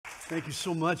Thank you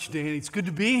so much, Danny. It's good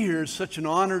to be here. It's such an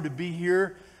honor to be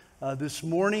here this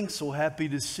morning. So happy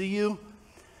to see you.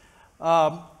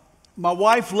 My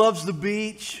wife loves the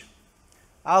beach.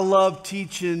 I love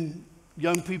teaching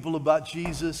young people about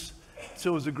Jesus.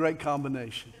 So it was a great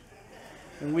combination.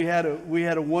 And we had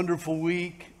a wonderful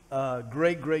week.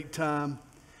 Great time.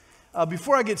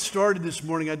 Before I get started this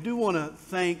morning, I do want to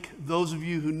thank those of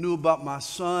you who knew about my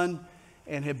son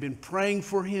and have been praying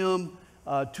for him.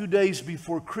 2 days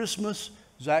before Christmas,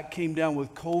 Zach came down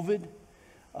with COVID.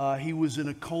 He was in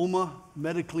a coma,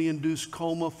 medically induced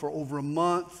coma for over a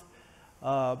month.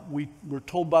 We were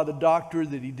told by the doctor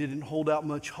that he didn't hold out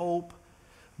much hope.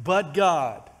 But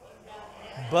God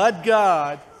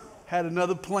had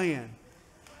another plan.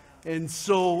 And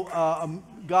so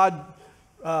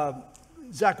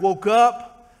Zach woke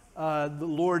up. The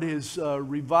Lord has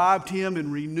revived him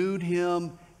and renewed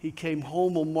him. He came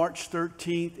home on March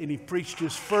 13th and he preached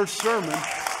his first sermon.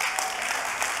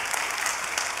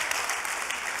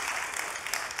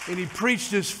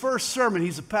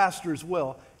 He's a pastor as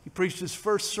well. He preached his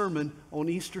first sermon on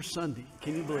Easter Sunday.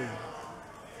 Can you believe it?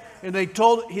 And they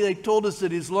told us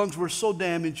that his lungs were so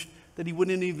damaged that he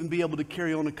wouldn't even be able to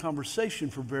carry on a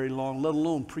conversation for very long, let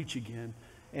alone preach again.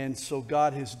 And so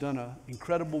God has done an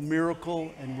incredible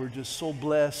miracle, and we're just so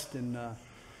blessed.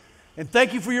 And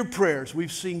thank you for your prayers.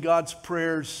 We've seen God's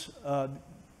prayers,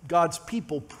 God's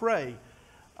people pray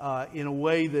in a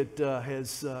way that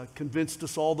has convinced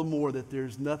us all the more that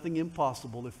there's nothing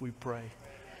impossible if we pray.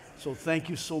 So thank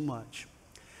you so much.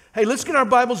 Hey, let's get our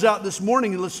Bibles out this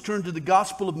morning and let's turn to the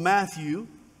Gospel of Matthew.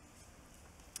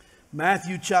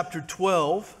 Matthew chapter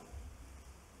 12.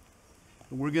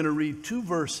 And we're going to read 2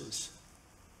 verses.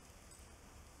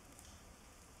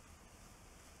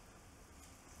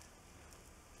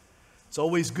 It's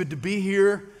always good to be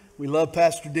here. We love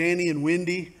Pastor Danny and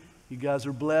Wendy. You guys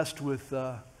are blessed with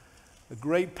a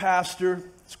great pastor.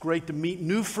 It's great to meet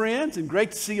new friends and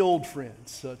great to see old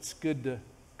friends. So it's good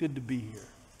to be here.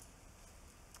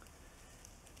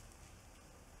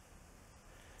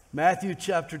 Matthew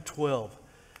chapter 12.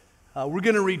 We're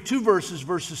going to read 2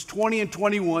 verses 20 and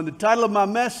 21. The title of my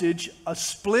message, A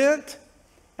Splint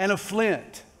and a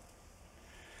Flint.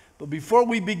 But before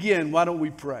we begin, why don't we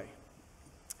pray?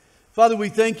 Father, we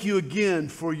thank you again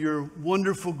for your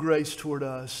wonderful grace toward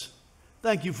us.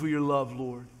 Thank you for your love,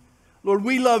 Lord. Lord,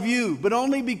 we love you, but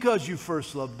only because you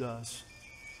first loved us.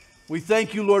 We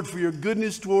thank you, Lord, for your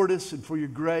goodness toward us and for your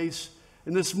grace.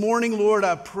 And this morning, Lord,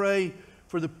 I pray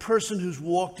for the person who's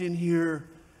walked in here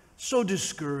so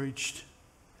discouraged,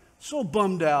 so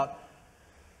bummed out,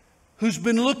 who's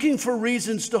been looking for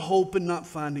reasons to hope and not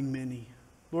finding many.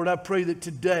 Lord, I pray that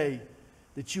today,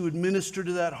 that you would minister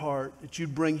to that heart, that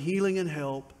you'd bring healing and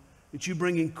help, that you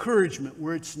bring encouragement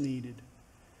where it's needed.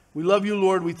 We love you,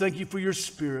 Lord. We thank you for your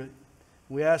Spirit.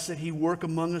 We ask that he work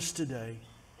among us today,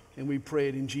 and we pray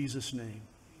it in Jesus' name.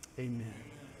 Amen.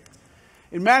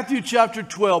 In Matthew chapter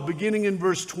 12, beginning in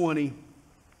verse 20,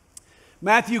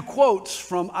 Matthew quotes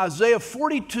from Isaiah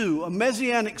 42, a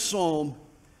messianic psalm,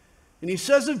 and he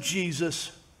says of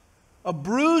Jesus, "A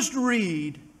bruised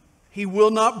reed he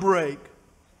will not break,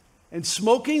 and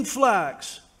smoking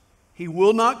flax he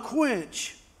will not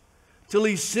quench, till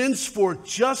he sends forth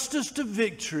justice to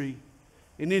victory,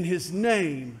 and in his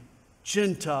name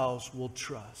Gentiles will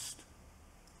trust."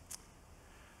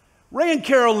 Ray and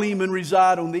Carol Lehman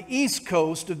reside on the east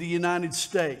coast of the United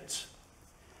States.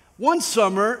 One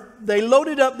summer, they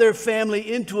loaded up their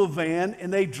family into a van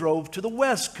and they drove to the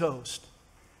west coast.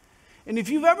 And if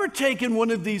you've ever taken one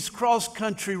of these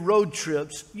cross-country road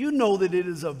trips, you know that it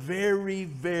is a very,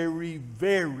 very,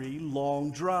 very long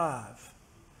drive.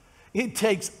 It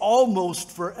takes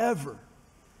almost forever.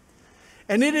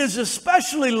 And it is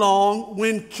especially long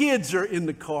when kids are in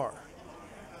the car.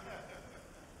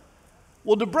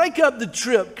 Well, to break up the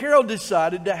trip, Carol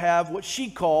decided to have what she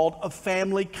called a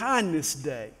family kindness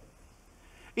day.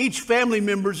 Each family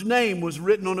member's name was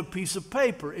written on a piece of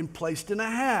paper and placed in a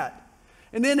hat.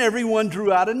 And then everyone drew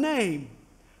out a name.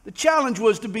 The challenge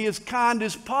was to be as kind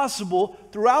as possible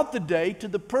throughout the day to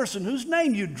the person whose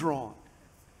name you'd drawn.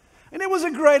 And it was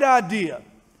a great idea.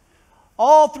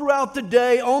 All throughout the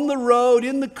day, on the road,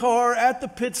 in the car, at the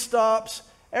pit stops,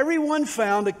 everyone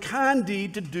found a kind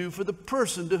deed to do for the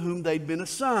person to whom they'd been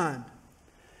assigned.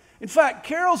 In fact,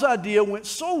 Carol's idea went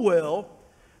so well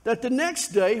that the next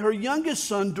day her youngest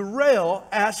son, Darrell,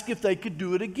 asked if they could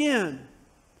do it again.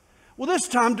 Well, this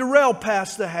time Darrell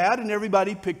passed the hat and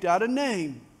everybody picked out a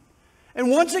name.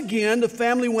 And once again, the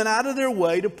family went out of their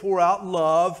way to pour out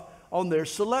love on their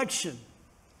selection.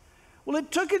 Well,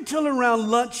 it took until around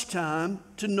lunchtime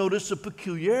to notice a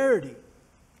peculiarity.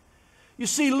 You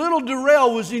see, little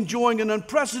Darrell was enjoying an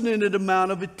unprecedented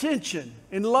amount of attention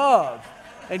and love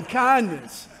and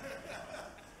kindness.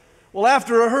 Well,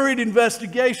 after a hurried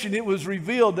investigation, it was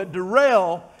revealed that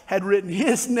Darrell had written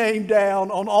his name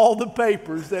down on all the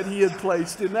papers that he had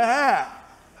placed in the hat.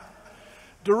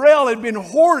 Darrell had been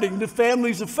hoarding the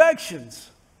family's affections.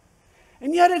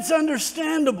 And yet it's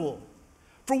understandable,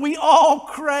 for we all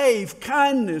crave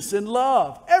kindness and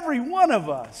love. Every one of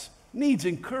us needs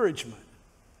encouragement.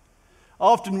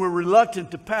 Often we're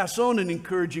reluctant to pass on an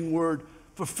encouraging word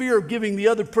for fear of giving the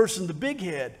other person the big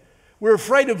head. We're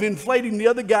afraid of inflating the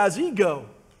other guy's ego.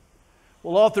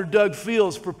 Well, author Doug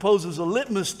Fields proposes a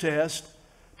litmus test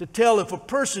to tell if a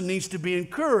person needs to be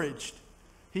encouraged.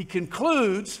 He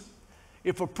concludes,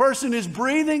 if a person is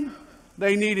breathing,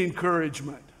 they need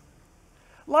encouragement.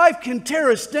 Life can tear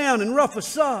us down and rough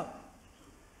us up.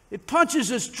 It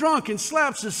punches us drunk and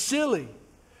slaps us silly.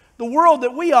 The world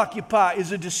that we occupy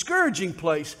is a discouraging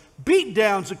place.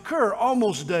 Beatdowns occur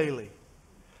almost daily.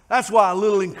 That's why a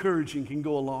little encouraging can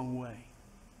go a long way.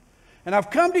 And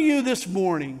I've come to you this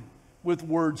morning with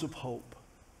words of hope.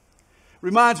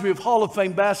 Reminds me of Hall of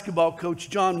Fame basketball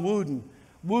coach John Wooden.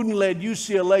 Wooden led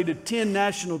UCLA to 10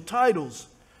 national titles.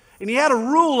 And he had a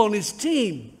rule on his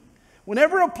team.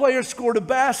 Whenever a player scored a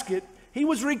basket, he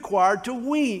was required to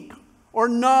wink or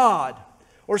nod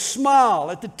or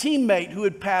smile at the teammate who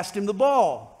had passed him the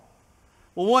ball.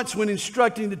 Well, once when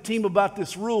instructing the team about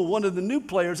this rule, one of the new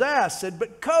players said,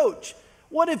 "But coach,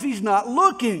 what if he's not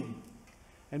looking?"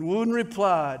 And Wooden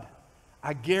replied,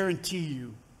 "I guarantee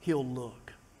you he'll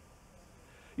look."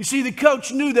 You see, the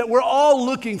coach knew that we're all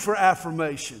looking for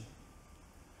affirmation.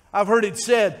 I've heard it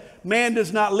said, man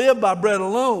does not live by bread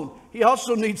alone. He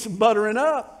also needs some buttering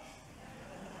up.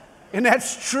 And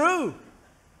that's true.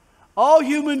 All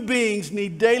human beings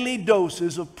need daily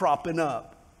doses of propping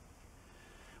up.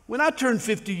 When I turned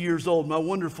 50 years old, my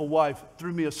wonderful wife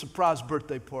threw me a surprise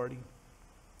birthday party.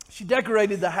 She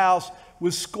decorated the house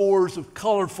with scores of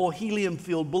colorful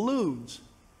helium-filled balloons.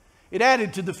 It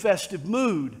added to the festive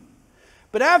mood.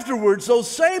 But afterwards,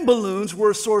 those same balloons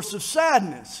were a source of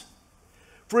sadness.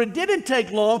 For it didn't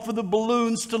take long for the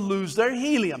balloons to lose their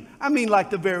helium. I mean,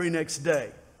 like the very next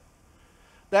day.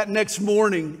 That next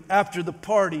morning after the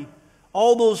party,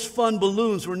 all those fun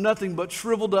balloons were nothing but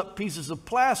shriveled up pieces of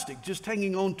plastic just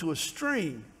hanging onto a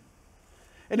string.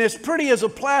 And as pretty as a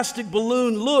plastic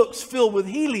balloon looks filled with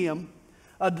helium,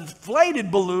 a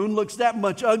deflated balloon looks that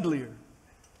much uglier.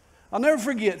 I'll never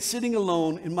forget sitting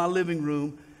alone in my living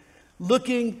room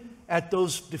looking at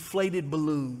those deflated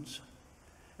balloons.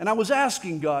 And I was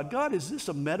asking God, is this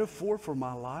a metaphor for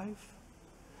my life?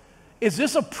 Is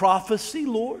this a prophecy,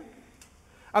 Lord?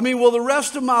 I mean, will the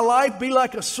rest of my life be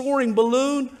like a soaring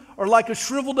balloon or like a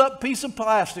shriveled up piece of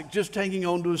plastic just hanging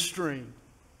onto a string?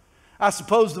 I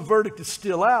suppose the verdict is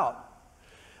still out.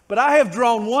 But I have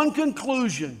drawn one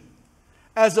conclusion.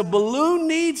 As a balloon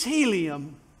needs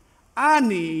helium, I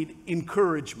need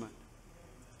encouragement.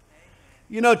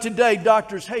 You know, today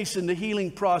doctors hasten the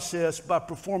healing process by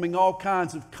performing all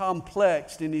kinds of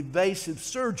complex and invasive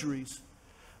surgeries,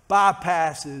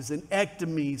 bypasses and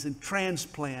ectomies and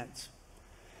transplants.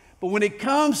 But when it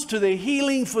comes to the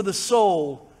healing for the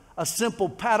soul, a simple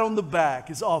pat on the back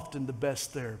is often the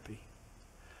best therapy.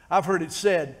 I've heard it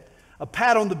said, a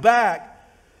pat on the back,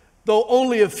 though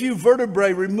only a few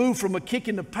vertebrae removed from a kick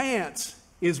in the pants,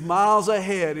 is miles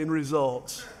ahead in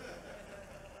results.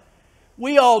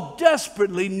 We all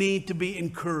desperately need to be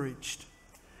encouraged.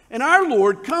 And our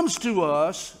Lord comes to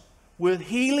us with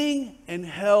healing and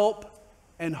help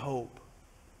and hope.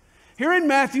 Here in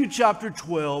Matthew chapter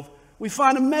 12, we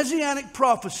find a messianic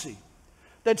prophecy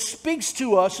that speaks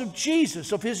to us of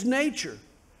Jesus, of his nature.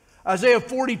 Isaiah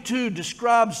 42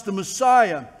 describes the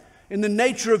Messiah and the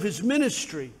nature of his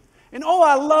ministry. And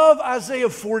I love Isaiah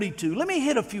 42. Let me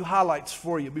hit a few highlights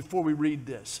for you before we read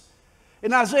this.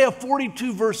 In Isaiah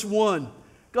 42 verse 1,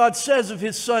 God says of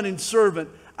his son and servant,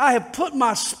 I have put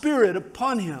my spirit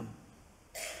upon him.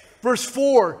 Verse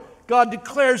 4, God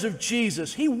declares of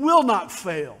Jesus, he will not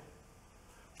fail.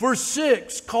 Verse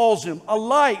 6 calls him a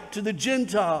light to the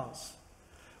Gentiles.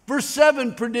 Verse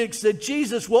 7 predicts that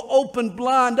Jesus will open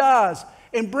blind eyes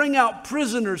and bring out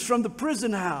prisoners from the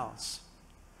prison house.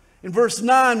 In verse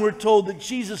 9, we're told that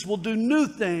Jesus will do new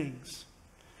things.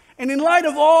 And in light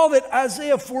of all that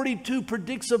Isaiah 42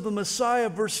 predicts of the Messiah,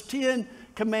 verse 10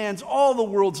 commands all the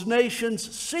world's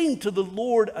nations, sing to the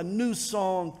Lord a new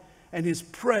song and his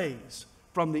praise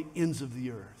from the ends of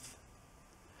the earth.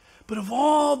 But of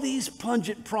all these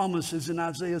pungent promises in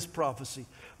Isaiah's prophecy,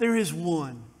 there is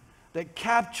one that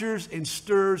captures and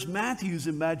stirs Matthew's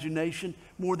imagination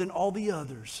more than all the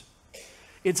others.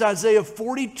 It's Isaiah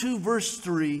 42, verse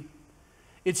 3.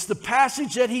 It's the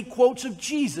passage that he quotes of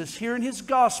Jesus here in his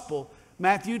gospel,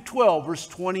 Matthew 12, verse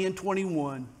 20 and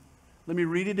 21. Let me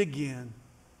read it again.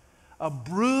 A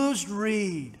bruised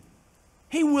reed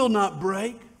he will not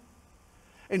break,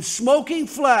 and smoking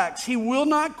flax he will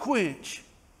not quench,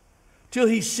 till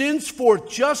he sends forth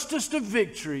justice to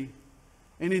victory,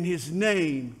 and in his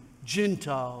name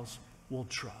Gentiles will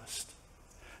trust.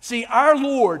 See, our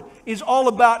Lord is all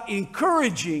about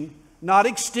encouraging, not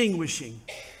extinguishing.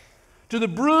 To the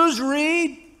bruised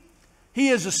reed, he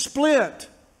is a splint.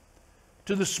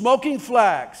 To the smoking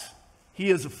flax, he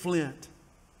is a flint.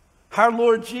 Our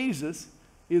Lord Jesus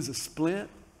is a splint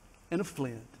and a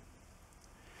flint.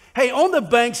 Hey, on the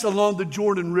banks along the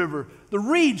Jordan River, the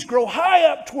reeds grow high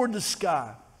up toward the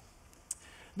sky.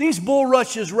 These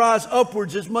bulrushes rise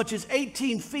upwards as much as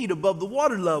 18 feet above the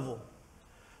water level.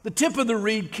 The tip of the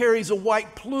reed carries a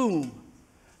white plume.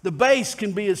 The base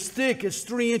can be as thick as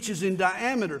 3 inches in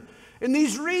diameter. And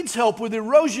these reeds help with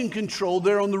erosion control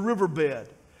there on the riverbed.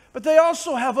 But they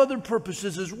also have other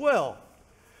purposes as well.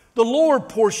 The lower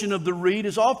portion of the reed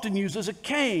is often used as a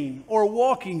cane or a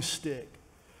walking stick.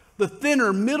 The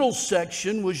thinner middle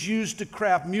section was used to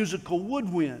craft musical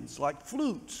woodwinds like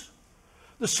flutes.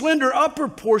 The slender upper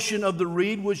portion of the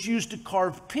reed was used to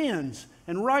carve pens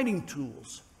and writing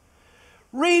tools.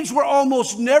 Reeds were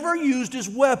almost never used as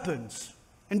weapons.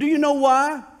 And do you know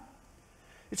why?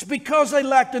 It's because they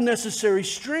lacked the necessary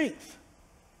strength.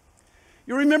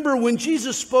 You remember when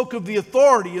Jesus spoke of the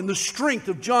authority and the strength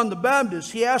of John the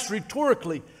Baptist, he asked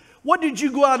rhetorically, "What did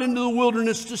you go out into the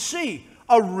wilderness to see?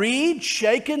 A reed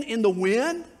shaken in the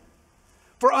wind?"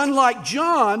 For unlike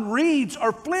John, reeds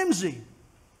are flimsy.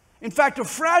 In fact, a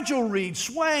fragile reed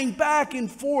swaying back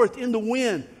and forth in the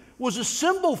wind was a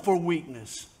symbol for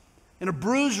weakness. And a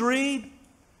bruised reed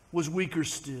was weaker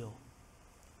still.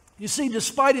 You see,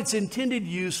 despite its intended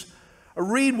use, a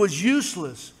reed was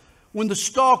useless when the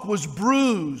stalk was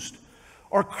bruised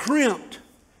or crimped.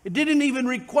 It didn't even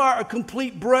require a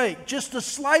complete break. Just the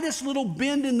slightest little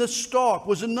bend in the stalk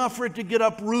was enough for it to get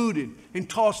uprooted and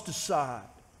tossed aside.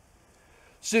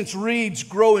 Since reeds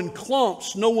grow in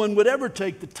clumps, no one would ever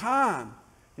take the time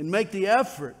and make the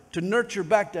effort to nurture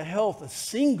back to health a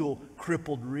single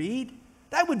crippled reed.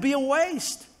 That would be a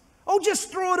waste. Oh,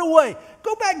 just throw it away.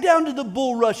 Go back down to the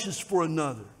bulrushes for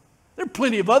another. There are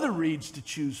plenty of other reeds to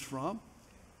choose from.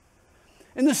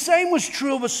 And the same was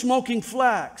true of a smoking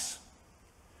flax.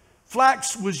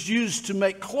 Flax was used to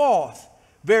make cloth.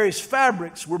 Various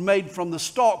fabrics were made from the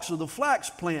stalks of the flax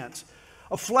plants.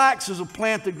 A flax is a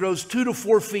plant that grows 2 to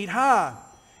 4 feet high.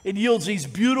 It yields these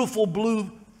beautiful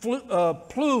blue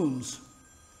plumes.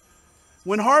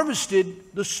 When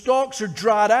harvested, the stalks are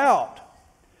dried out.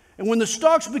 And when the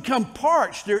stalks become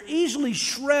parched, they're easily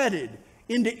shredded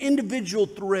into individual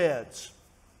threads.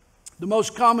 The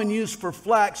most common use for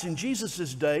flax in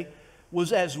Jesus' day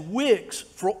was as wicks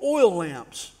for oil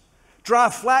lamps. Dry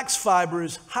flax fiber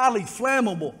is highly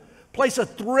flammable. Place a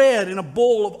thread in a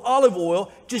bowl of olive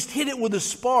oil, just hit it with a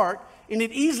spark, and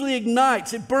it easily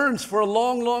ignites. It burns for a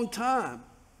long, long time.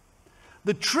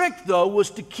 The trick, though, was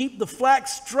to keep the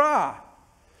flax dry.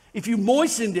 If you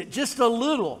moistened it just a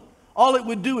little, all it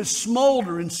would do is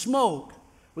smolder and smoke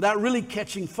without really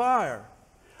catching fire.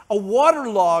 A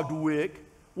waterlogged wick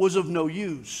was of no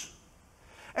use.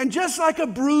 And just like a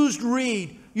bruised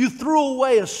reed, you threw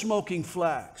away a smoking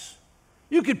flax.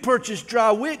 You could purchase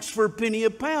dry wicks for a penny a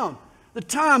pound. The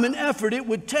time and effort it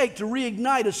would take to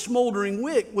reignite a smoldering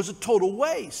wick was a total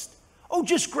waste. Oh,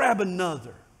 just grab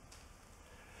another.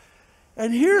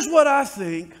 And here's what I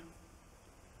think.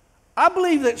 I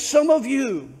believe that some of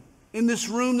you in this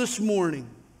room this morning,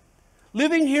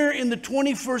 living here in the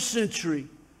 21st century,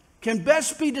 can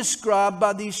best be described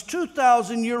by these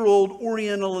 2,000-year-old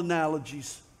Oriental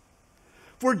analogies.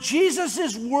 For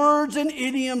Jesus' words and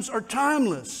idioms are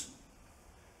timeless.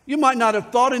 You might not have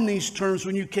thought in these terms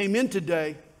when you came in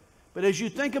today, but as you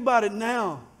think about it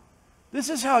now, this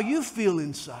is how you feel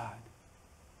inside.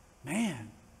 Man,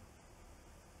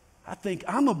 I think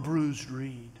I'm a bruised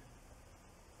reed.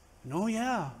 And oh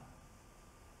yeah,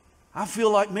 I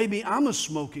feel like maybe I'm a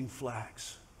smoking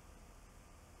flax.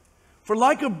 For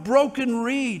like a broken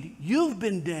reed, you've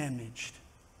been damaged.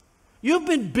 You've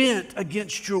been bent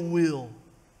against your will.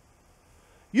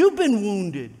 You've been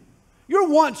wounded. Your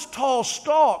once tall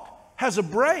stalk has a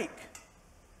break.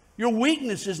 Your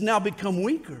weakness has now become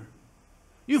weaker.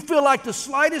 You feel like the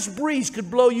slightest breeze could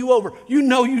blow you over. You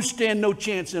know you stand no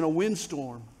chance in a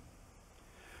windstorm.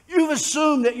 You've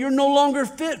assumed that you're no longer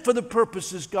fit for the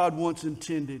purposes God once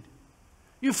intended.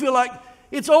 You feel like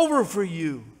it's over for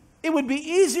you. It would be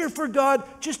easier for God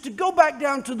just to go back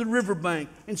down to the riverbank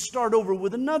and start over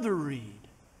with another reed.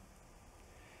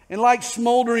 And like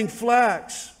smoldering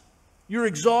flax, you're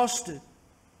exhausted.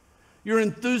 Your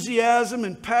enthusiasm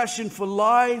and passion for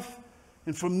life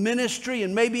and for ministry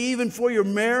and maybe even for your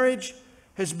marriage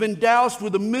has been doused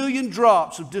with 1,000,000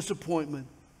 drops of disappointment.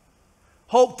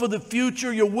 Hope for the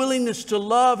future, your willingness to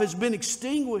love has been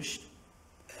extinguished.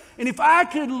 And if I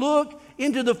could look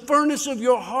into the furnace of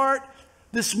your heart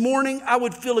this morning, I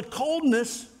would feel a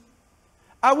coldness.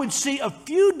 I would see a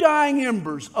few dying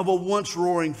embers of a once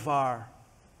roaring fire.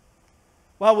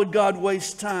 Why would God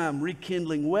waste time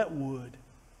rekindling wet wood?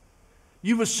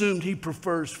 You've assumed He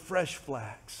prefers fresh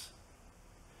flax.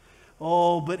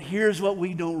 Oh, but here's what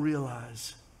we don't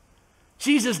realize.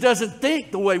 Jesus doesn't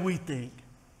think the way we think.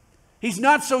 He's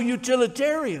not so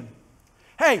utilitarian.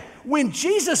 Hey, when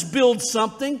Jesus builds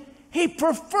something, He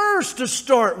prefers to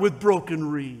start with broken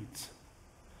reeds.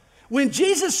 When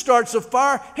Jesus starts a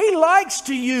fire, He likes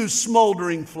to use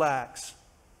smoldering flax.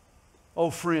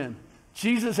 Oh, friend,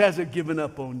 Jesus hasn't given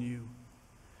up on you.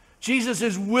 Jesus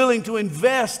is willing to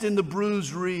invest in the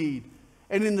bruised reed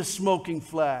and in the smoking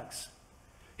flax.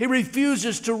 He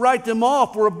refuses to write them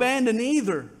off or abandon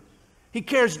either. He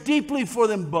cares deeply for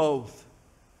them both.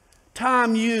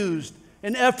 Time used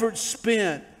and effort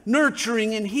spent,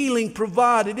 nurturing and healing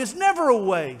provided is never a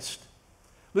waste.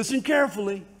 Listen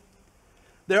carefully.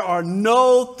 There are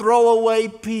no throwaway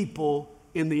people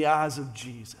in the eyes of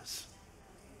Jesus.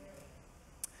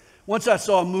 Once I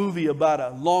saw a movie about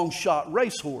a long shot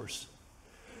racehorse.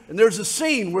 And there's a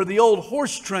scene where the old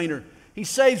horse trainer, he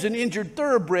saves an injured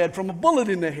thoroughbred from a bullet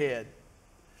in the head.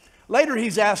 Later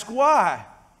he's asked why.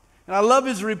 And I love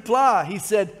his reply. He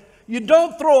said, "You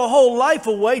don't throw a whole life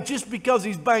away just because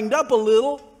he's banged up a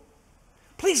little."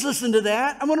 Please listen to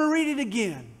that. I'm going to read it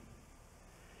again.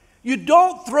 You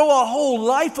don't throw a whole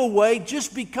life away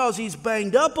just because he's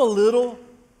banged up a little.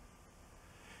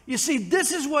 You see,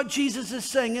 this is what Jesus is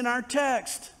saying in our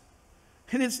text.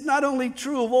 And it's not only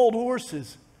true of old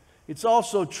horses, it's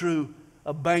also true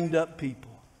of banged up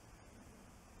people.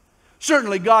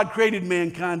 Certainly, God created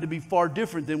mankind to be far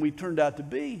different than we turned out to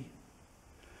be.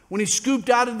 When He scooped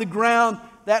out of the ground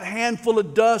that handful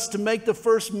of dust to make the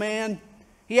first man,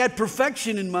 He had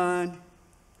perfection in mind.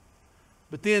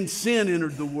 But then sin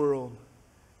entered the world,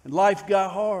 and life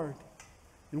got hard,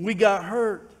 and we got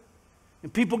hurt,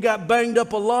 and people got banged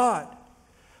up a lot.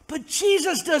 But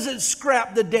Jesus doesn't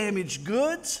scrap the damaged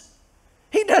goods.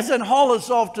 He doesn't haul us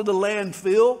off to the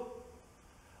landfill.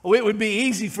 Oh, it would be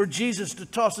easy for Jesus to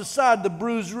toss aside the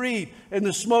bruised reed and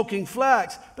the smoking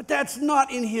flax, but that's not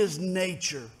in His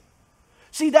nature.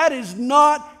 See, that is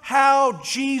not how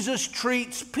Jesus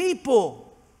treats people.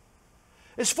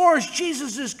 As far as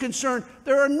Jesus is concerned,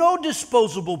 there are no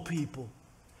disposable people.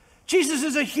 Jesus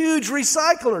is a huge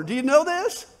recycler. Do you know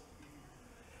this?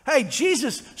 Hey,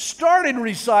 Jesus started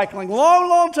recycling long,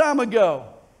 long time ago.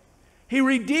 He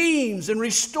redeems and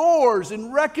restores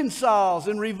and reconciles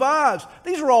and revives.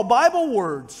 These are all Bible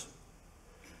words.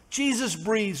 Jesus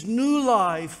breathes new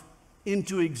life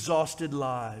into exhausted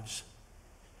lives.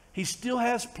 He still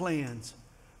has plans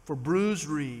for bruised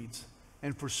reeds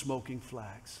and for smoking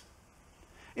flax.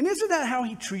 And isn't that how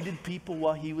He treated people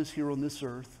while He was here on this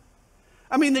earth?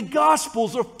 I mean, the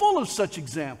Gospels are full of such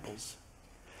examples.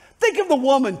 Think of the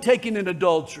woman taken in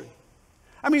adultery.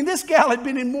 I mean, this gal had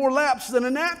been in more laps than a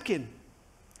napkin.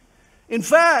 In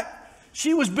fact,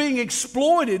 she was being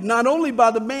exploited not only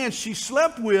by the man she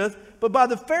slept with, but by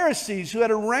the Pharisees who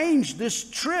had arranged this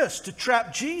tryst to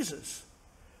trap Jesus.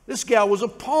 This gal was a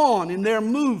pawn in their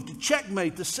move to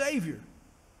checkmate the Savior.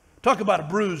 Talk about a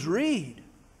bruised reed.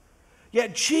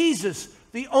 Yet Jesus,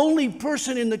 the only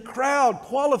person in the crowd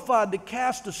qualified to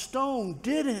cast a stone,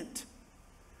 didn't.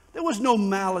 There was no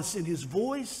malice in His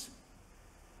voice.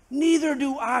 "Neither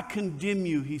do I condemn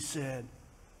you," He said.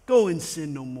 "Go and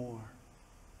sin no more."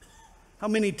 How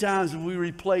many times have we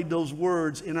replayed those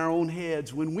words in our own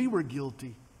heads when we were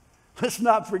guilty? Let's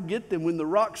not forget them when the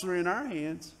rocks are in our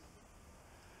hands.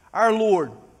 Our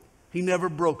Lord, He never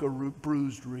broke a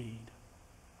bruised reed.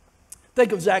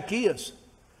 Think of Zacchaeus,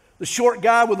 the short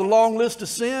guy with a long list of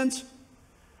sins.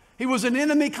 He was an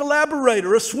enemy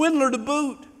collaborator, a swindler to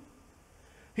boot.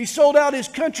 He sold out his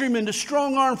countrymen to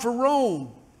strong arm for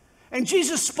Rome. And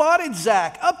Jesus spotted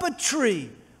Zach up a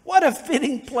tree. What a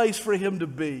fitting place for him to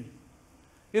be.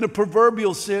 In a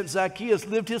proverbial sense, Zacchaeus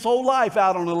lived his whole life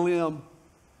out on a limb.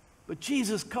 But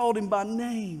Jesus called him by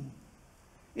name,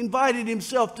 invited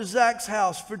himself to Zach's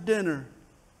house for dinner.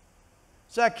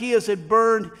 Zacchaeus had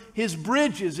burned his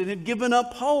bridges and had given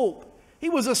up hope. He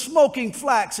was a smoking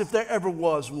flax if there ever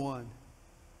was one.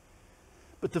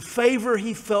 But the favor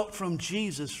he felt from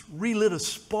Jesus relit a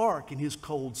spark in his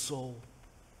cold soul.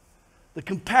 The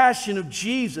compassion of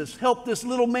Jesus helped this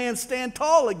little man stand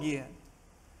tall again.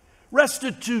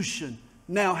 Restitution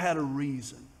now had a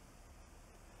reason.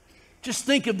 Just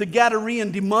think of the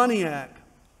Gadarean demoniac.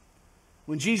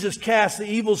 When Jesus cast the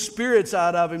evil spirits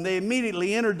out of him, they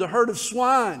immediately entered the herd of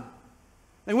swine.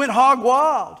 They went hog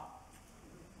wild.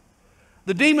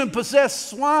 The demon-possessed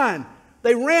swine,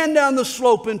 they ran down the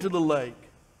slope into the lake.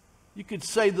 You could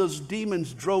say those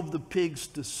demons drove the pigs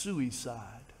to suicide.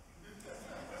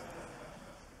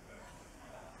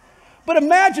 But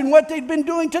imagine what they'd been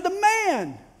doing to the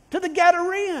man, to the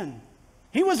Gadarean.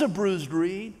 He was a bruised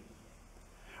reed.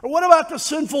 Or what about the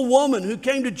sinful woman who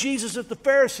came to Jesus at the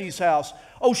Pharisee's house?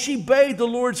 Oh, she bathed the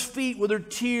Lord's feet with her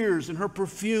tears and her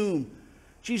perfume.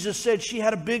 Jesus said she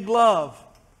had a big love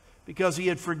because he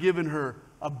had forgiven her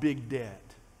a big debt.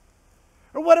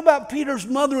 Or what about Peter's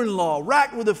mother-in-law,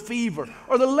 racked with a fever?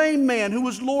 Or the lame man who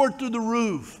was lowered through the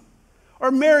roof?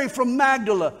 Or Mary from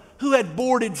Magdala, who had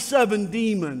boarded 7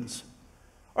 demons?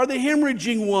 Or the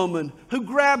hemorrhaging woman who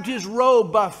grabbed his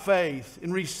robe by faith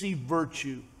and received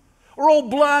virtue? Or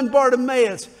old blind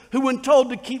Bartimaeus, who when told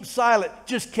to keep silent,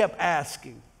 just kept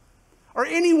asking? Or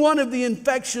any one of the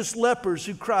infectious lepers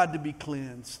who cried to be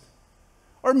cleansed?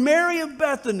 Or Mary of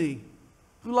Bethany,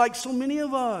 who like so many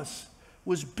of us,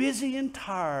 was busy and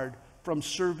tired from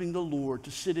serving the Lord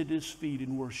to sit at his feet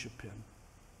and worship him?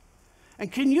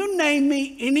 And can you name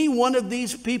me any one of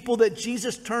these people that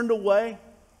Jesus turned away?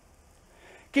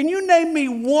 Can you name me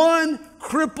one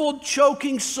crippled,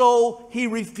 choking soul he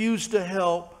refused to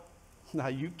help? No,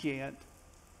 you can't.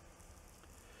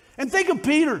 And think of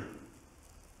Peter.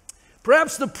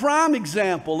 Perhaps the prime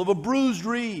example of a bruised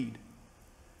reed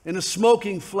in a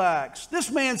smoking flax. This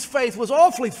man's faith was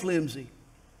awfully flimsy.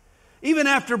 Even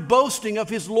after boasting of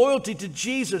his loyalty to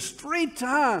Jesus 3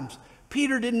 times,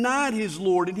 Peter denied his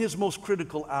Lord in his most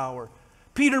critical hour.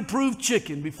 Peter proved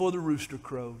chicken before the rooster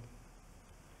crowed.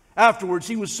 Afterwards,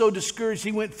 he was so discouraged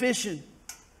he went fishing.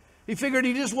 He figured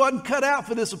he just wasn't cut out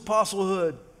for this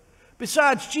apostlehoood.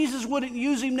 Besides, Jesus wouldn't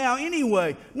use him now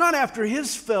anyway, not after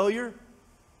his failure.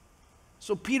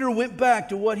 So Peter went back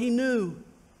to what he knew.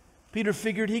 Peter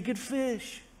figured he could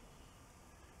fish.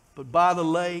 But by the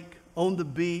lake, on the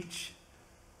beach,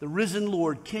 the risen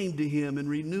Lord came to him and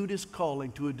renewed his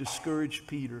calling to a discouraged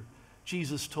Peter.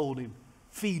 Jesus told him,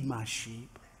 "Feed my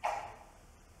sheep."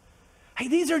 Hey,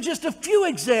 these are just a few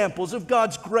examples of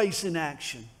God's grace in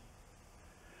action.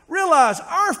 Realize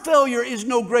our failure is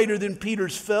no greater than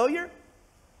Peter's failure.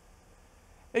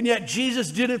 And yet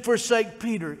Jesus didn't forsake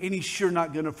Peter, and he's sure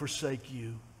not going to forsake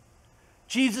you.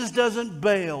 Jesus doesn't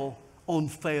bail on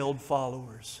failed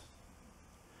followers.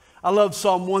 I love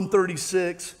Psalm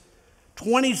 136.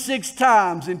 26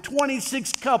 times in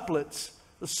 26 couplets,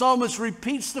 the psalmist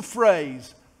repeats the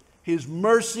phrase, "His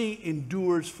mercy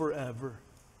endures forever."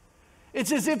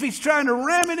 It's as if he's trying to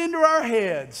ram it into our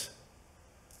heads.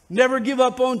 Never give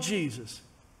up on Jesus,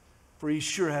 for he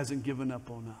sure hasn't given up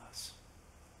on us.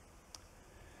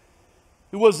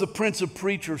 It was the Prince of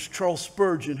Preachers, Charles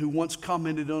Spurgeon, who once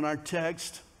commented on our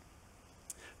text,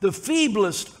 "The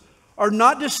feeblest are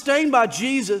not disdained by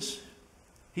Jesus.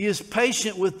 He is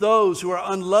patient with those who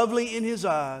are unlovely in his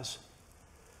eyes.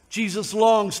 Jesus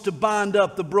longs to bind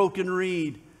up the broken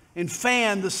reed and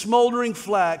fan the smoldering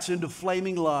flax into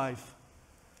flaming life.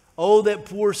 Oh, that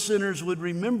poor sinners would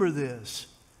remember this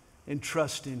and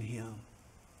trust in him."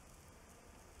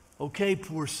 Okay,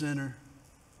 poor sinner,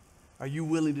 are you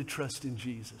willing to trust in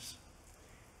Jesus?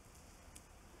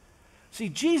 See,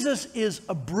 Jesus is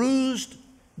a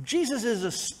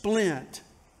splint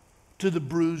to the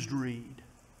bruised reed.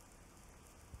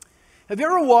 Have you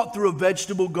ever walked through a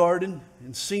vegetable garden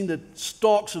and seen the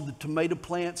stalks of the tomato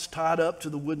plants tied up to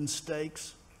the wooden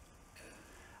stakes?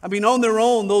 I mean, on their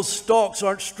own, those stalks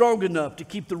aren't strong enough to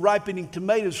keep the ripening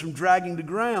tomatoes from dragging the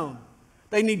ground.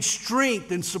 They need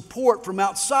strength and support from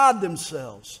outside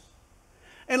themselves.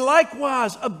 And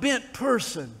likewise, a bent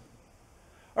person,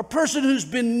 a person who's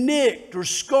been nicked or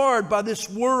scarred by this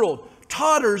world,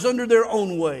 totters under their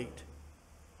own weight.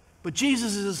 But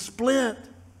Jesus is a splint.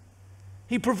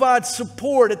 He provides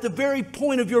support at the very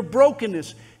point of your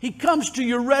brokenness. He comes to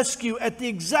your rescue at the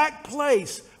exact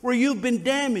place where you've been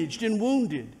damaged and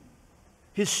wounded.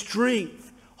 His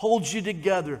strength holds you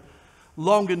together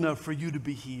long enough for you to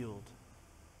be healed.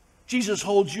 Jesus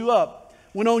holds you up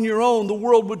when on your own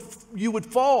you would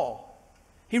fall.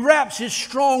 He wraps his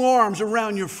strong arms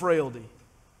around your frailty.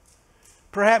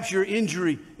 Perhaps your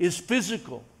injury is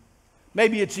physical.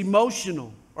 Maybe it's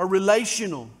emotional or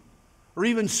relational or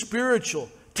even spiritual.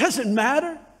 Doesn't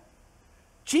matter.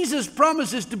 Jesus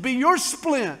promises to be your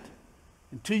splint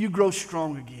until you grow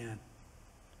strong again.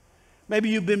 Maybe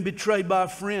you've been betrayed by a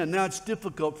friend. Now it's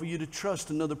difficult for you to trust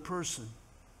another person.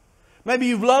 Maybe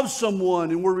you've loved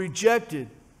someone and were rejected,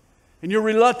 and you're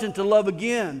reluctant to love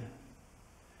again.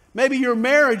 Maybe your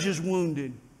marriage is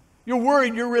wounded. You're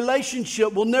worried your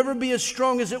relationship will never be as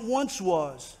strong as it once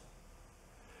was.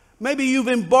 Maybe you've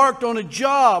embarked on a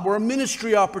job or a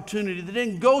ministry opportunity that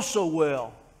didn't go so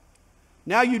well.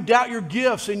 Now you doubt your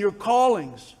gifts and your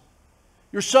callings.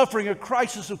 You're suffering a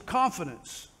crisis of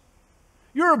confidence.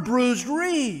 You're a bruised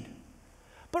reed.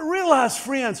 But realize,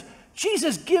 friends,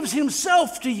 Jesus gives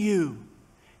himself to you.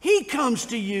 He comes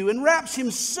to you and wraps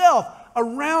himself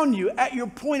around you at your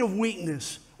point of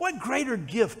weakness. What greater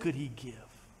gift could he give?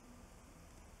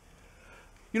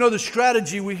 You know, the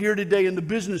strategy we hear today in the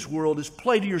business world is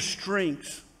play to your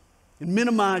strengths and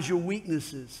minimize your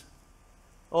weaknesses.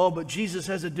 Oh, but Jesus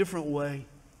has a different way.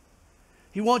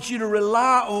 He wants you to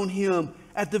rely on him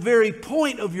at the very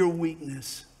point of your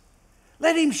weakness.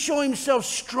 Let him show himself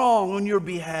strong on your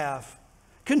behalf.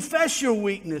 Confess your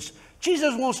weakness.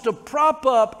 Jesus wants to prop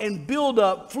up and build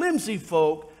up flimsy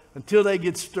folk until they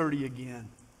get sturdy again.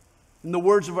 In the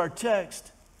words of our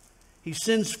text, he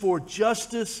sends forth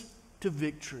justice to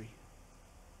victory.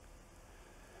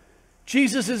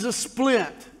 Jesus is a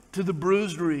splint to the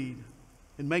bruised reed.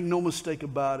 And make no mistake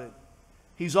about it,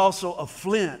 he's also a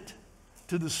flint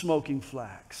to the smoking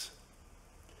flax.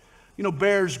 You know,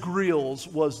 Bears Grylls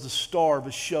was the star of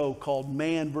a show called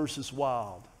Man vs.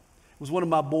 Wild. It was one of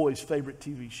my boys' favorite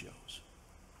TV shows.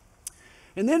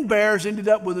 And then Bears ended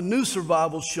up with a new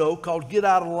survival show called Get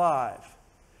Out Alive.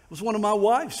 It was one of my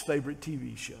wife's favorite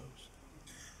TV shows.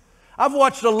 I've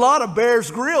watched a lot of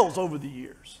Bears Grylls over the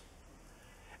years.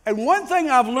 And one thing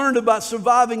I've learned about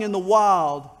surviving in the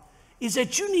wild is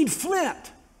that you need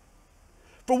flint.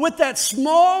 For with that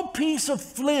small piece of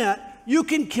flint, you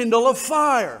can kindle a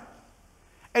fire.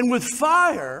 And with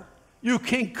fire, you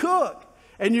can cook,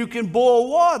 and you can boil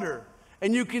water,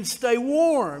 and you can stay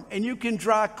warm, and you can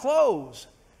dry clothes.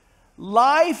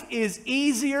 Life is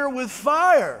easier with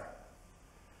fire.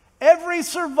 Every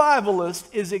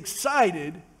survivalist is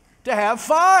excited to have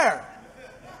fire.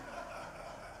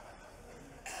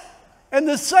 And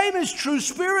the same is true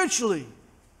spiritually.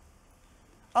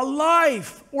 A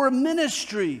life or a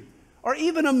ministry or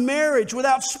even a marriage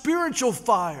without spiritual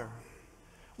fire,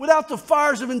 without the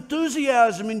fires of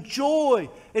enthusiasm and joy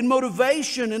and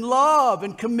motivation and love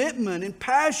and commitment and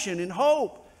passion and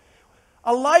hope,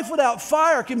 a life without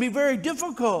fire can be very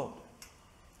difficult.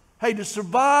 Hey, to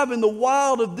survive in the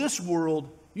wild of this world,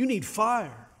 you need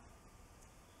fire.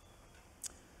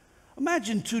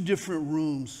 Imagine two different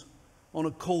rooms on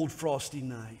a cold, frosty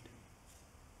night.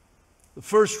 The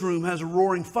first room has a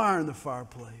roaring fire in the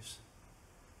fireplace.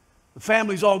 The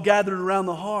family's all gathered around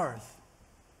the hearth.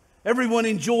 Everyone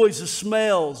enjoys the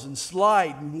smells and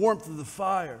light and warmth of the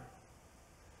fire.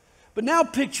 But now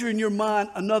picture in your mind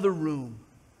another room.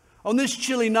 On this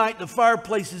chilly night, the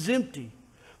fireplace is empty.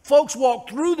 Folks walk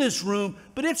through this room,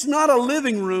 but it's not a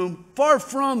living room, far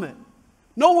from it.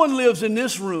 No one lives in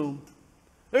this room.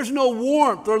 There's no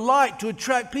warmth or light to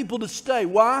attract people to stay.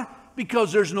 Why?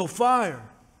 Because there's no fire.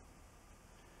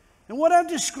 And what I've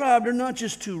described are not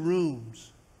just two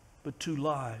rooms, but two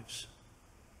lives.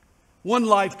 One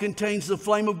life contains the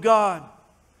flame of God.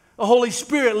 The Holy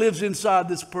Spirit lives inside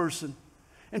this person.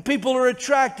 And people are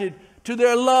attracted to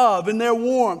their love and their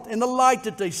warmth and the light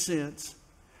that they sense.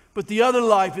 But the other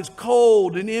life is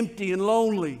cold and empty and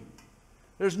lonely.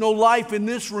 There's no life in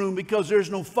this room because there's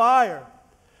no fire.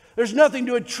 There's nothing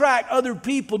to attract other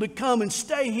people to come and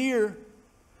stay here.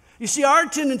 You see, our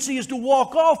tendency is to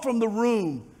walk off from the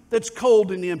room that's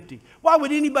cold and empty. Why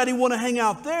would anybody want to hang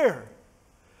out there?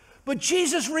 But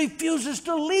Jesus refuses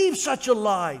to leave such a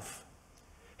life.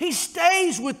 He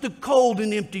stays with the cold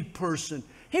and empty person.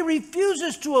 He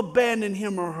refuses to abandon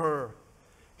him or her.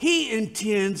 He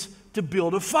intends to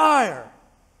build a fire.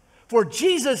 For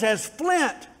Jesus has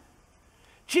flint.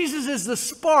 Jesus is the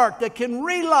spark that can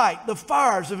relight the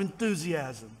fires of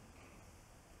enthusiasm.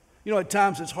 You know, at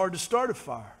times it's hard to start a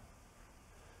fire.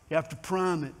 You have to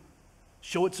prime it,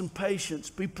 show it some patience,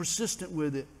 be persistent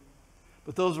with it.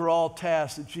 But those are all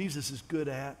tasks that Jesus is good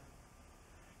at.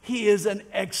 He is an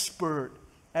expert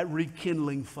at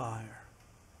rekindling fire.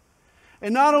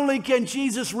 And not only can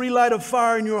Jesus relight a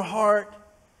fire in your heart,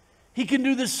 he can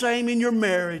do the same in your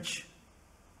marriage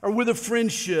or with a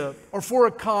friendship or for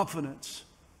a confidence.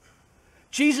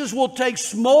 Jesus will take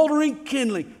smoldering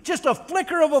kindling, just a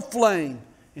flicker of a flame,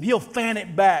 and he'll fan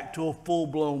it back to a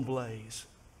full-blown blaze.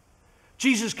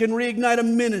 Jesus can reignite a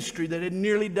ministry that had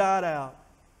nearly died out.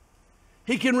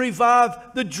 He can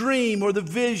revive the dream or the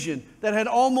vision that had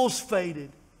almost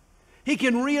faded. He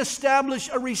can reestablish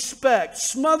a respect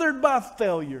smothered by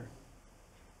failure.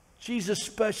 Jesus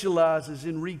specializes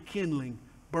in rekindling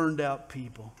burned out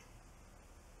people.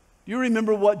 Do you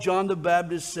remember what John the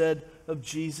Baptist said of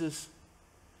Jesus?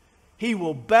 He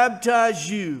will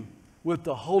baptize you with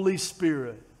the Holy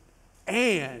Spirit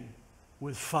and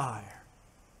with fire.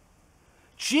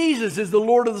 Jesus is the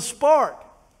Lord of the spark.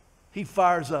 He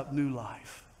fires up new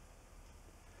life.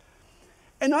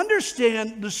 And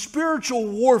understand the spiritual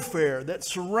warfare that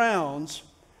surrounds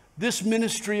this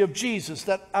ministry of Jesus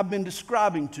that I've been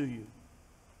describing to you.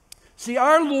 See,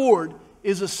 our Lord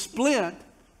is a splint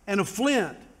and a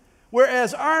flint,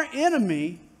 whereas our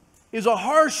enemy is a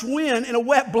harsh wind and a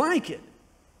wet blanket.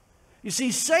 You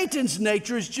see, Satan's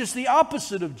nature is just the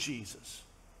opposite of Jesus.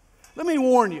 Let me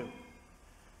warn you,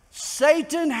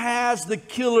 Satan has the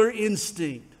killer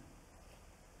instinct.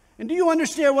 And do you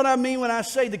understand what I mean when I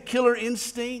say the killer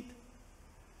instinct?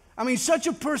 I mean, such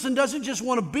a person doesn't just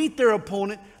want to beat their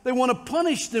opponent, they want to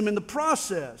punish them in the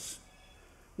process.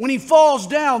 When he falls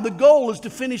down, the goal is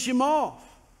to finish him off.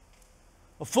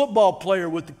 A football player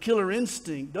with the killer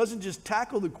instinct doesn't just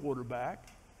tackle the quarterback.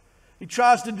 He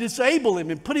tries to disable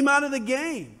him and put him out of the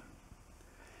game.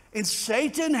 And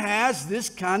Satan has this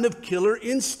kind of killer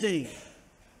instinct.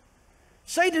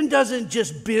 Satan doesn't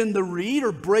just bend the reed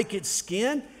or break its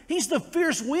skin. He's the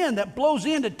fierce wind that blows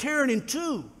in to tear it in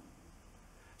two.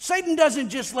 Satan doesn't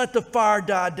just let the fire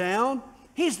die down.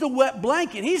 He's the wet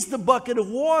blanket. He's the bucket of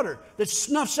water that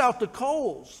snuffs out the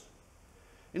coals.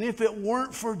 And if it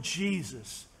weren't for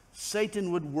Jesus,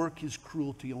 Satan would work his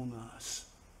cruelty on us.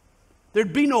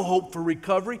 There'd be no hope for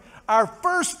recovery. Our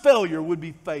first failure would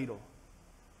be fatal.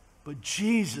 But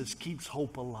Jesus keeps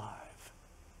hope alive.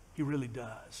 He really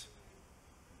does.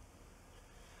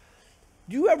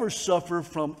 Do you ever suffer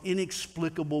from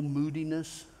inexplicable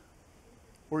moodiness?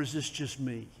 Or is this just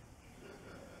me?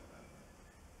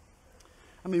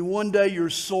 I mean, one day you're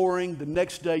soaring, the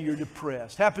next day you're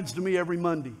depressed. Happens to me every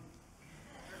Monday.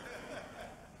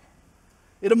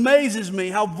 It amazes me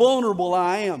how vulnerable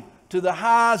I am to the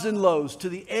highs and lows, to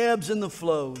the ebbs and the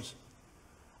flows.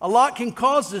 A lot can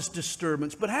cause this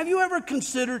disturbance, but have you ever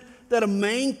considered that a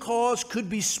main cause could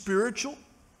be spiritual?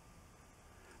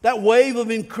 That wave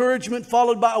of encouragement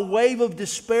followed by a wave of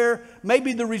despair may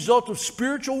be the result of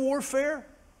spiritual warfare.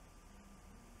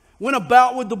 When a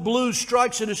bout with the blues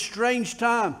strikes at a strange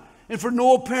time and for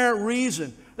no apparent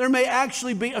reason, there may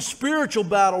actually be a spiritual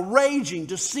battle raging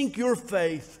to sink your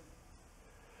faith.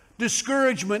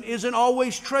 Discouragement isn't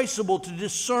always traceable to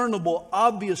discernible,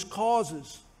 obvious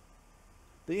causes.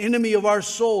 The enemy of our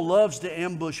soul loves to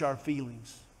ambush our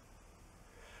feelings.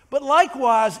 But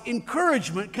likewise,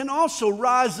 encouragement can also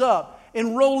rise up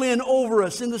and roll in over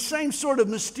us in the same sort of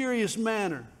mysterious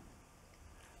manner.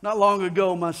 Not long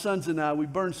ago, my sons and I, we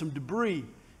burned some debris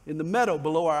in the meadow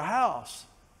below our house.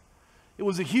 It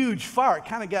was a huge fire. It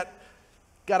kind of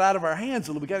got out of our hands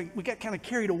a little bit. We got kind of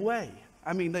carried away.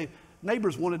 I mean, the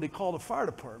neighbors wanted to call the fire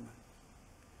department.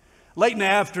 Late in the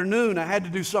afternoon, I had to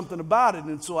do something about it,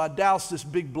 and so I doused this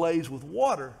big blaze with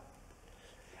water.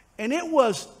 And it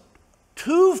was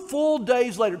 2 full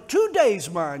days later, 2 days,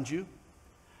 mind you,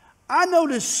 I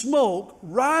noticed smoke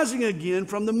rising again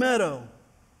from the meadow.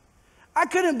 I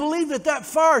couldn't believe that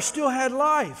fire still had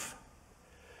life.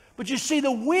 But you see,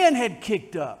 the wind had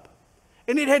kicked up,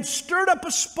 and it had stirred up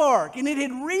a spark, and it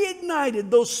had reignited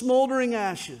those smoldering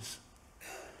ashes.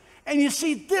 And you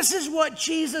see, this is what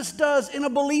Jesus does in a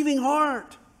believing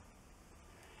heart.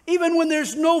 Even when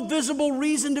there's no visible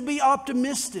reason to be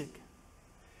optimistic,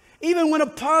 even when a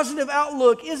positive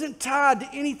outlook isn't tied to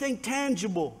anything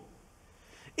tangible,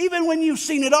 even when you've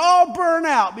seen it all burn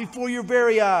out before your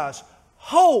very eyes,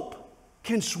 hope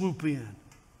can swoop in.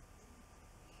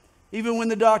 Even when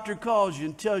the doctor calls you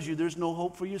and tells you there's no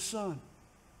hope for your son.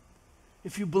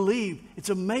 If you believe, it's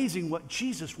amazing what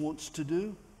Jesus wants to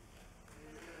do.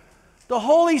 The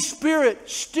Holy Spirit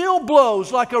still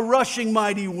blows like a rushing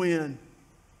mighty wind.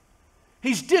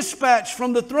 He's dispatched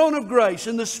from the throne of grace,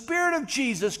 and the Spirit of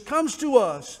Jesus comes to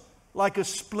us like a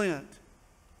splint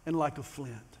and like a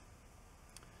flint.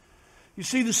 You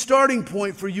see, the starting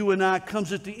point for you and I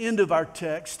comes at the end of our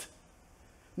text.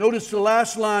 Notice the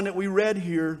last line that we read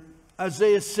here.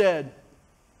 Isaiah said,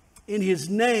 "In His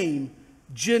name,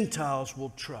 Gentiles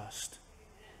will trust."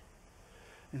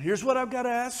 And here's what I've got to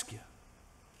ask you.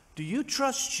 Do you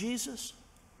trust Jesus?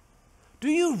 Do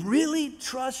you really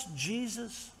trust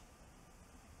Jesus?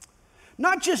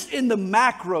 Not just in the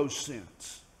macro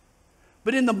sense,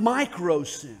 but in the micro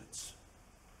sense.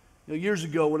 You know, years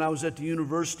ago when I was at the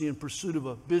university in pursuit of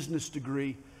a business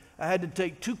degree, I had to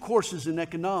take 2 courses in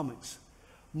economics,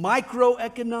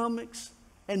 microeconomics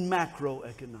and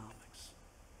macroeconomics.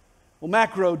 Well,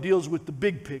 macro deals with the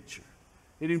big picture.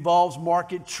 It involves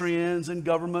market trends and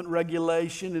government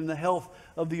regulation and the health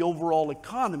of the overall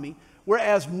economy,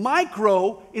 whereas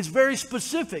micro is very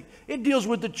specific. It deals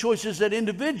with the choices that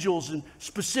individuals and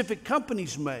specific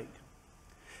companies make.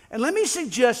 And let me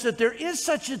suggest that there is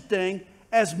such a thing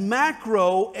as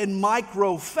macro and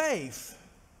micro faith.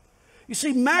 You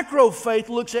see, macro faith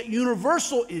looks at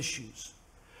universal issues,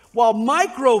 while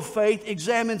micro faith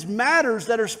examines matters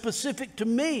that are specific to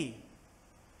me.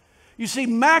 You see,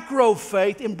 macro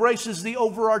faith embraces the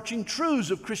overarching truths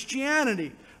of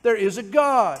Christianity. There is a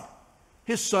God.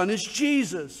 His Son is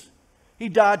Jesus. He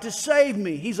died to save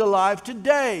me. He's alive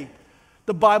today.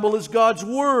 The Bible is God's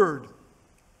Word.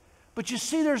 But you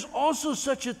see, there's also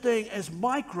such a thing as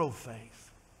micro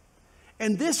faith.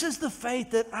 And this is the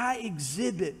faith that I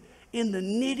exhibit in the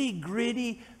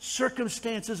nitty-gritty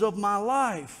circumstances of my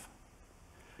life.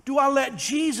 Do I let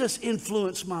Jesus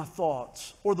influence my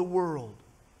thoughts or the world?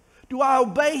 Do I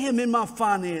obey Him in my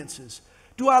finances?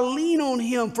 Do I lean on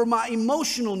Him for my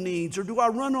emotional needs, or do I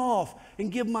run off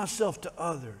and give myself to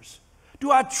others?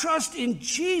 Do I trust in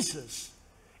Jesus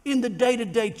in the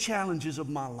day-to-day challenges of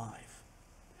my life?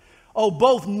 Oh,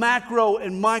 both macro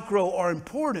and micro are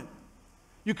important.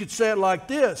 You could say it like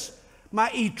this: my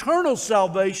eternal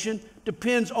salvation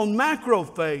depends on macro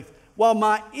faith, while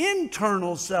my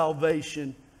internal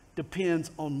salvation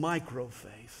depends on micro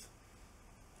faith.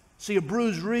 See, a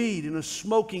bruised reed and a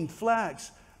smoking flax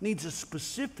needs a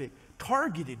specific,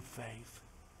 targeted faith.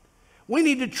 We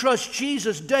need to trust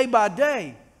Jesus day by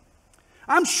day.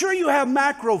 I'm sure you have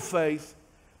macro faith,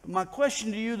 but my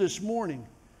question to you this morning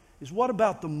is, what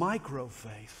about the micro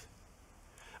faith?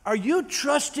 Are you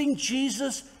trusting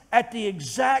Jesus at the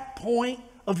exact point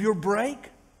of your break,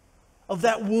 of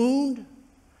that wound,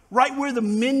 right where the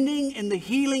mending and the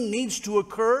healing needs to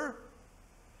occur?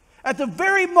 At the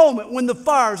very moment when the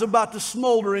fire is about to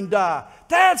smolder and die,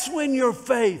 that's when your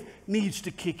faith needs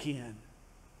to kick in.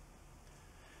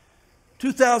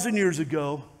 2,000 years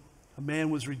ago, a man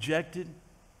was rejected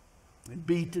and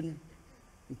beaten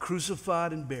and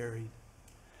crucified and buried.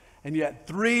 And yet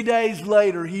 3 days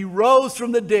later, he rose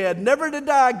from the dead, never to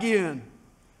die again.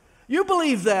 You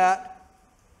believe that,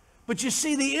 but you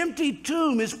see, the empty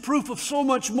tomb is proof of so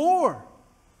much more.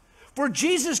 For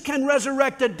Jesus can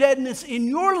resurrect a deadness in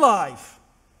your life.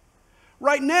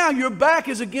 Right now, your back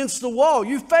is against the wall.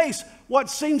 You face what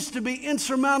seems to be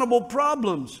insurmountable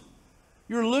problems.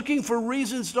 You're looking for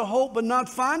reasons to hope, but not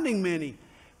finding many.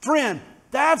 Friend,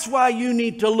 that's why you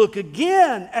need to look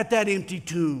again at that empty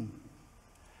tomb.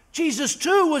 Jesus,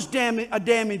 too, was a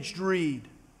damaged reed.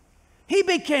 He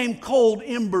became cold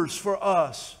embers for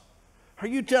us. Are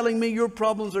you telling me your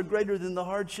problems are greater than the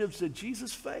hardships that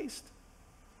Jesus faced?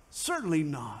 Certainly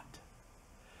not.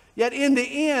 Yet in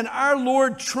the end, our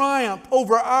Lord triumphed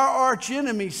over our arch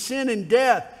enemy, sin and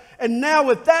death. And now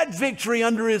with that victory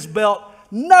under His belt,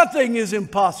 nothing is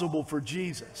impossible for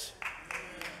Jesus.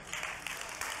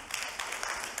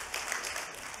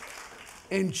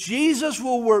 And Jesus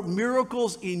will work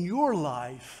miracles in your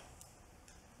life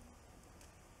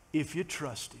if you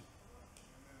trust Him.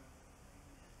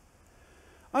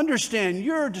 Understand,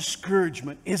 your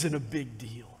discouragement isn't a big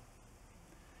deal.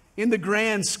 In the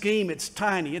grand scheme, it's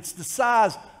tiny. It's the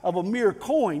size of a mere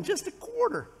coin, just a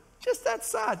quarter, just that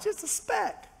size, just a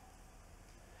speck.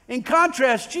 In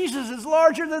contrast, Jesus is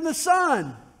larger than the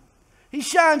sun. He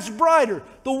shines brighter.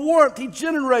 The warmth He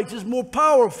generates is more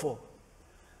powerful.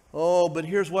 Oh, but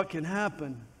here's what can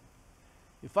happen.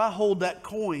 If I hold that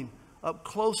coin up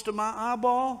close to my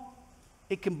eyeball,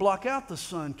 it can block out the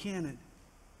sun, can't it?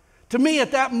 To me,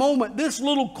 at that moment, this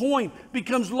little coin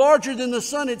becomes larger than the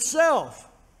sun itself.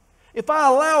 If I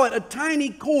allow it, a tiny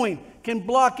coin can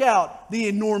block out the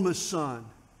enormous sun.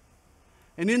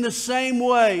 And in the same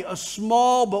way, a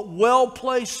small but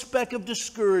well-placed speck of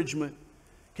discouragement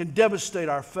can devastate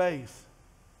our faith.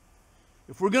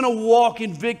 If we're going to walk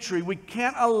in victory, we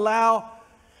can't allow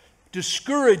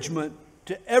discouragement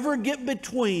to ever get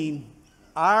between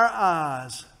our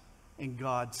eyes and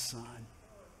God's Son.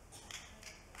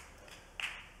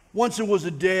 Once there was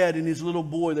a dad and his little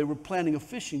boy. They were planning a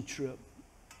fishing trip.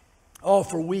 Oh,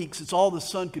 for weeks. It's all the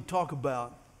son could talk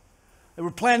about. They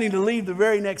were planning to leave the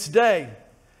very next day.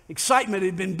 Excitement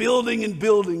had been building and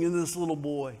building in this little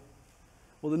boy.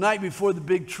 Well, the night before the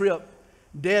big trip,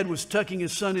 Dad was tucking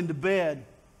his son into bed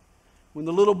when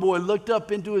the little boy looked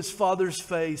up into his father's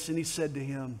face and he said to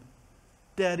him,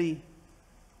 "Daddy,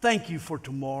 thank you for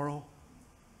tomorrow."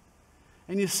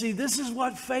 And you see, this is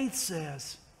what faith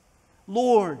says.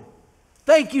 Lord,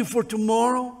 thank you for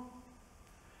tomorrow.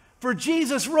 for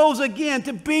Jesus rose again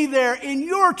to be there in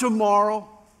your tomorrow.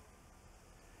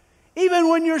 Even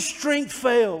when your strength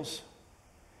fails,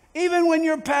 even when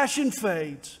your passion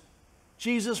fades,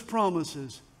 Jesus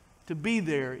promises to be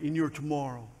there in your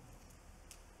tomorrow.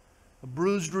 A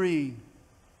bruised reed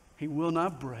He will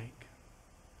not break.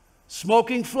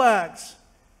 Smoking flax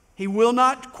He will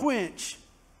not quench.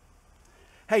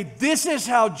 Hey, this is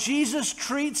how Jesus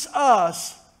treats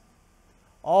us.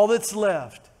 All that's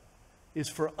left is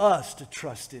for us to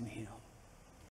trust in Him.